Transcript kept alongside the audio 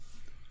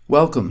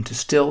Welcome to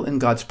Still in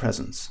God's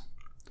Presence.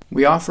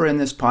 We offer in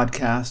this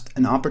podcast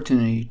an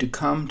opportunity to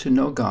come to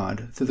know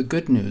God through the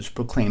good news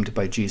proclaimed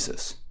by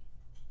Jesus.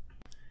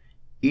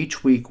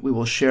 Each week we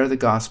will share the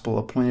gospel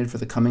appointed for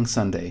the coming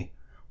Sunday,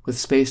 with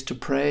space to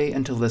pray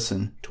and to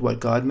listen to what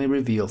God may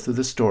reveal through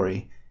the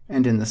story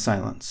and in the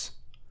silence.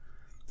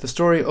 The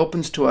story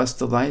opens to us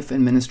the life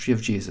and ministry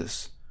of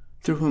Jesus,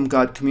 through whom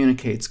God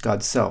communicates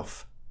God's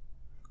self.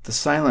 The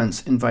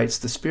silence invites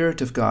the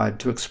Spirit of God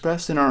to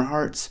express in our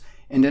hearts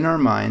and in our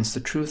minds the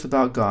truth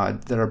about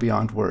God that are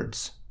beyond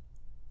words.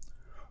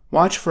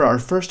 Watch for our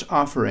first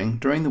offering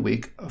during the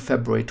week of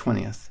February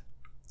 20th.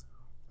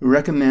 We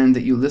recommend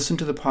that you listen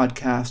to the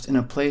podcast in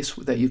a place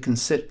that you can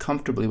sit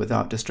comfortably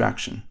without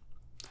distraction.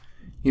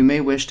 You may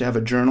wish to have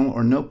a journal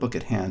or notebook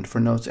at hand for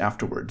notes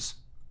afterwards.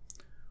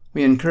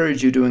 We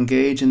encourage you to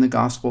engage in the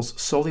Gospels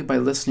solely by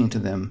listening to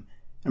them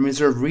and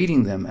reserve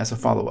reading them as a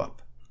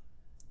follow-up.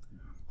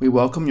 We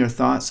welcome your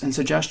thoughts and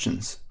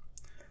suggestions.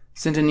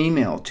 Send an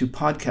email to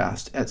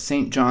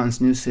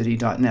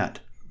podcast@stjohnsnewcity.net.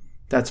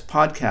 That's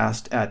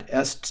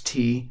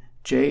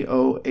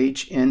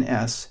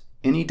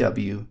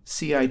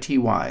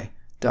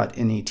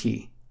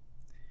podcast@stjohnsnewcity.net.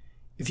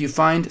 If you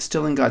find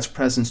Still in God's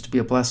Presence to be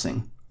a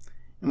blessing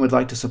and would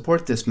like to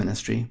support this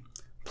ministry,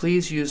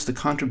 please use the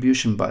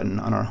contribution button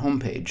on our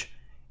homepage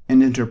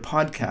and enter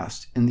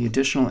podcast in the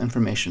additional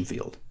information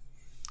field.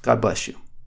 God bless you.